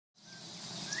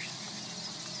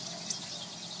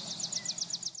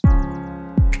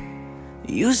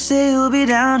You say you'll be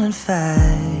down in 5.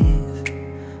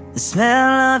 The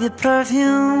smell of your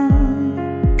perfume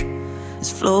is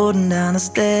floating down the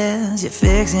stairs. You're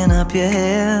fixing up your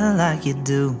hair like you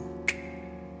do.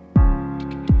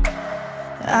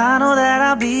 I know that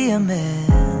I'll be a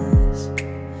mess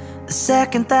the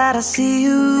second that I see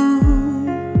you.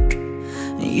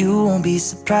 You won't be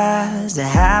surprised, it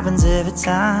happens every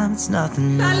time, it's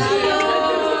nothing new.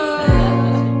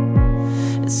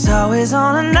 It's always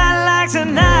on a night like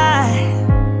tonight.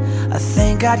 I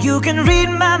thank God you can read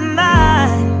my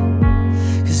mind,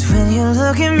 'cause when you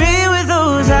look at me with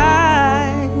those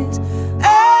eyes,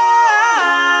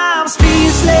 I'm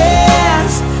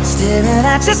speechless, staring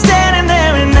at you standing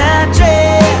there in that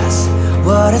dress.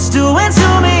 What it's doing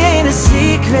to me ain't a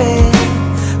secret,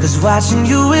 'cause watching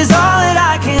you is all that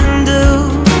I can do.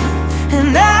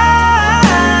 And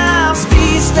I'm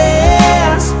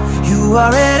speechless. You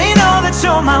already know that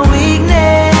you're my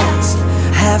weakness.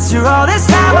 After all this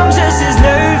time I'm just as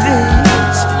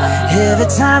nervous every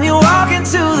time you walk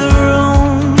into the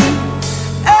room.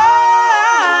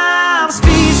 I'm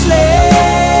speechless.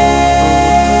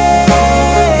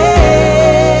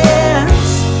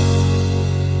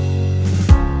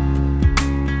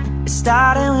 It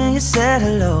started when you said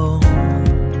hello,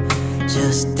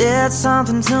 just did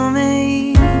something to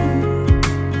me.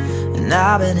 And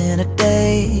I've been in a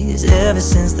daze ever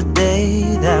since the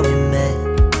day that we met.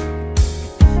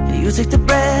 You take the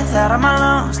breath out of my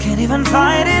lungs, can't even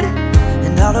fight it,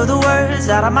 and all of the words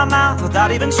out of my mouth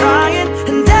without even trying.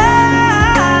 And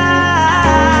I'm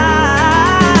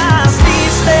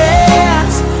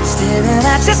speechless, staring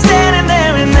at you standing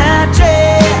there in that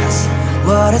dress.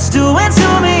 What it's doing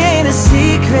to me ain't a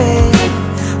secret,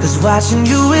 'cause watching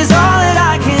you is all that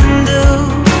I can do.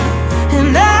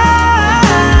 And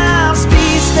I'm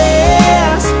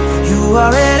speechless. You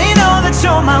already know that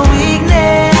you're my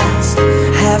weakness.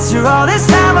 After all this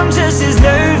time I'm just as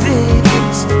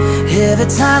nervous every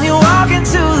time you walk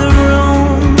into the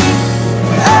room.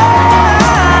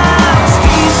 I'm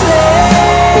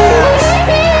speechless.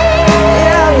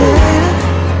 Yeah, baby.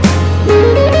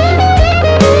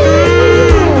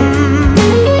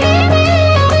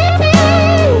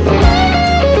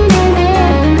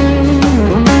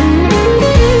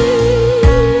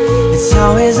 It's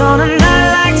always on a night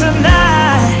like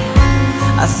tonight.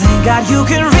 I thank God you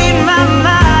can read my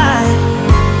mind,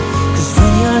 'cause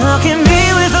when you look at me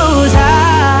with those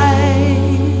eyes,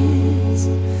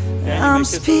 I'm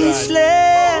speechless.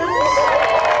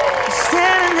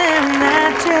 Standing there in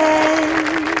that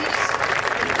dress,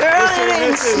 girl, it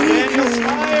ain't a secret.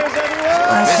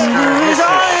 Watching you is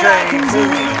all that I can do.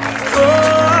 Oh,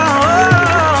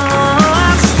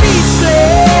 I'm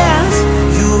speechless.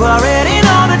 You already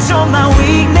know that you're my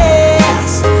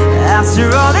weakness. After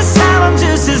all this time I'm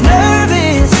just as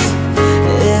nervous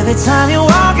every time you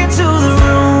walk into the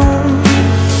room.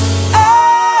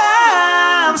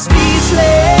 I'm speechless.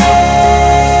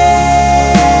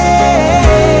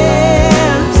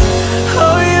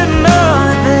 Oh, you know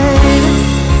it, baby.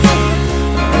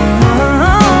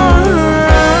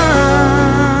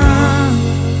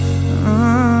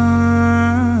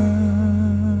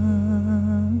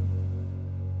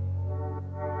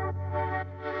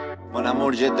 Mon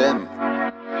amour, je t'aime.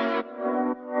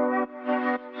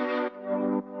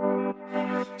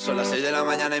 Son las 6 de la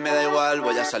mañana y me da igual.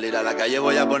 Voy a salir a la calle,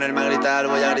 voy a ponerme a gritar.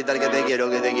 Voy a gritar que te quiero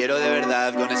de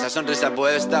verdad. Con esa sonrisa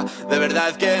puesta, de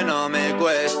verdad que no me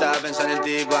cuesta pensar en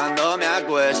ti cuando me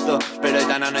acuesto. Pero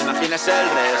Aitana, no imagines el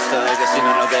resto, que si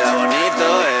no, no queda bonito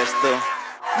esto.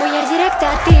 Voy a ir directa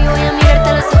a ti, voy a mirarte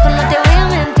a los ojos, no te voy a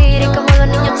mentir. Y como los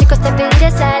niños chicos te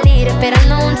pediré salir,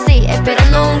 esperando un sí,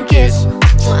 esperando un kiss.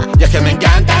 Y es que me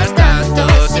encantas tanto,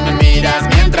 si me miras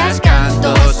mientras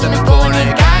canto, se me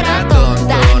pone cara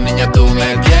tonta. Niña, tú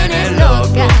me tienes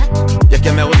loca. Y es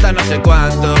que me gusta no sé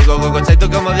cuánto, go conceito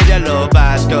como dirían los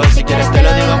vascos. Si quieres te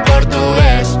lo digo en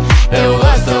portugués, eu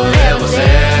gosto de você.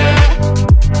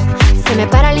 Se me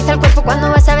paraliza el cuerpo cuando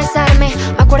vas a besarme.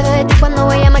 Me acuerdo de ti cuando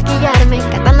voy a maquillarme.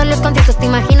 Cantando los conciertos te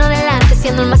imagino delante,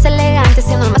 siendo el más elegante,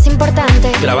 siendo el más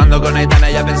importante. Grabando con Aitana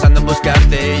ya pensando en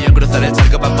buscarte, y yo en cruzar el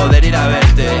charco para poder ir a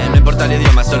verte. No importa el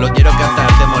idioma, solo quiero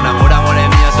cantarte. Mon amour, amore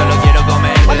mío, solo quiero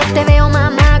comerte. Cuando te veo,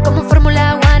 mamá, como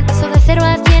Fórmula 1, paso de 0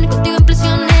 a 100, contigo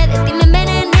implosioné. De ti me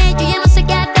envenené, yo ya no sé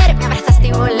qué hacer. Me abrazaste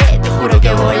y volé, te juro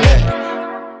que volé.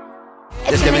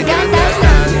 Es que me encantas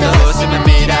tanto, si me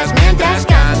miras mientras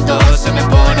canto, se me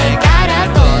pone cara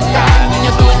tonta.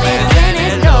 Niño, tú me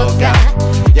tienes loca.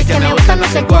 Y es que me gusta no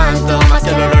sé cuánto, más que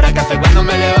el olor a café cuando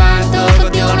me levanto.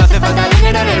 Contigo no hace falta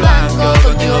dinero en el banco,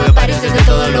 contigo veo París desde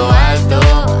todo lo alto.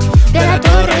 De la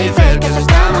Torre Eiffel, que eso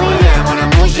está muy bien. Mon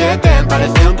amour, je t'aime,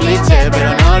 parece un cliché, pero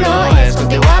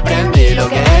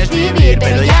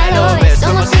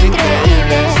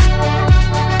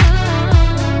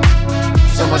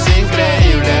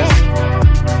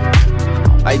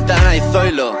Aitana y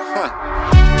Zoilo.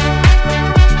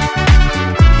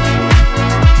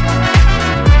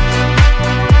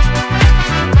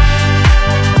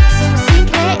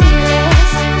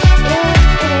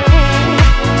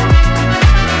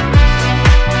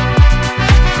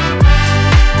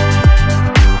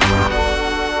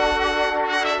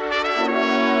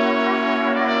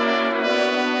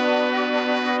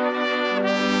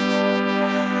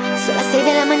 Son las 6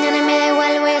 de la mañana y me da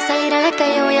igual. Voy a salir a la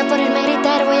calle, voy a ponerme a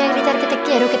gritar. Voy a gritar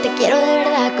que te quiero de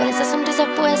verdad, con esa sonrisa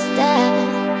puesta.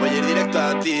 Voy a ir directo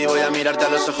a ti, voy a mirarte a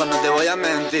los ojos, no te voy a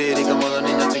mentir. Y como dos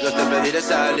niños chicos te pediré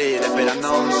salir,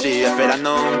 esperando un sí,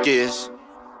 esperando un kiss.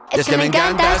 Y es que me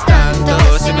encantas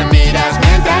tanto, si me miras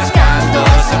mientras canto,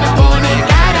 se me pone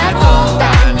cara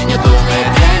tonta. Niño, tú me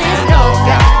tienes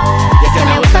loca. Y es que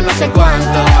me gusta no sé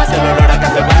cuánto, más el olor a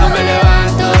café cuando me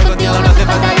levanto. Contigo no hace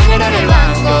falta dinero en el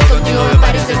banco, contigo me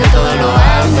pareces de todo lo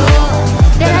alto.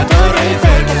 De la Torre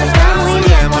Eiffel, que eso está muy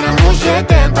bien, Mon amour, je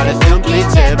t'aime, parece un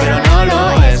cliché, pero no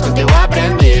lo es. Contigo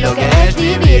aprendí lo que es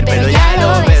vivir, pero ya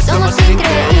lo ves, somos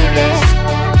increíbles.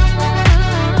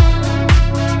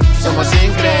 Somos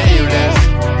increíbles.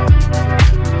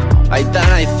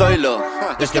 Aitana y Zoilo.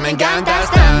 Es que me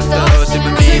encantas tanto, si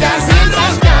me miras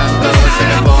mientras canto, se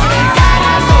me pone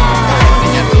cara tonta.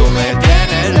 Niña, tú me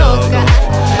tienes loca.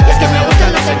 Y es que me gusta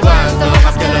no sé cuánto,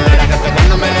 más que el olor a café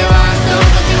cuando me levanto.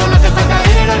 Contigo no hace falta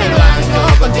dinero en el banco,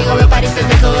 contigo veo París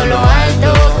desde todo lo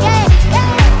alto.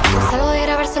 Salgo de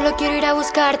grabar, solo quiero ir a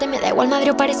buscarte. Me da igual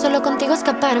Madrid o París, solo contigo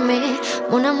escaparme.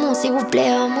 Mon amour, s'il vous plaît,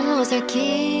 vámonos de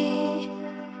aquí.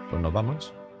 Pues nos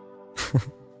vamos.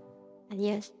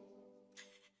 Adiós.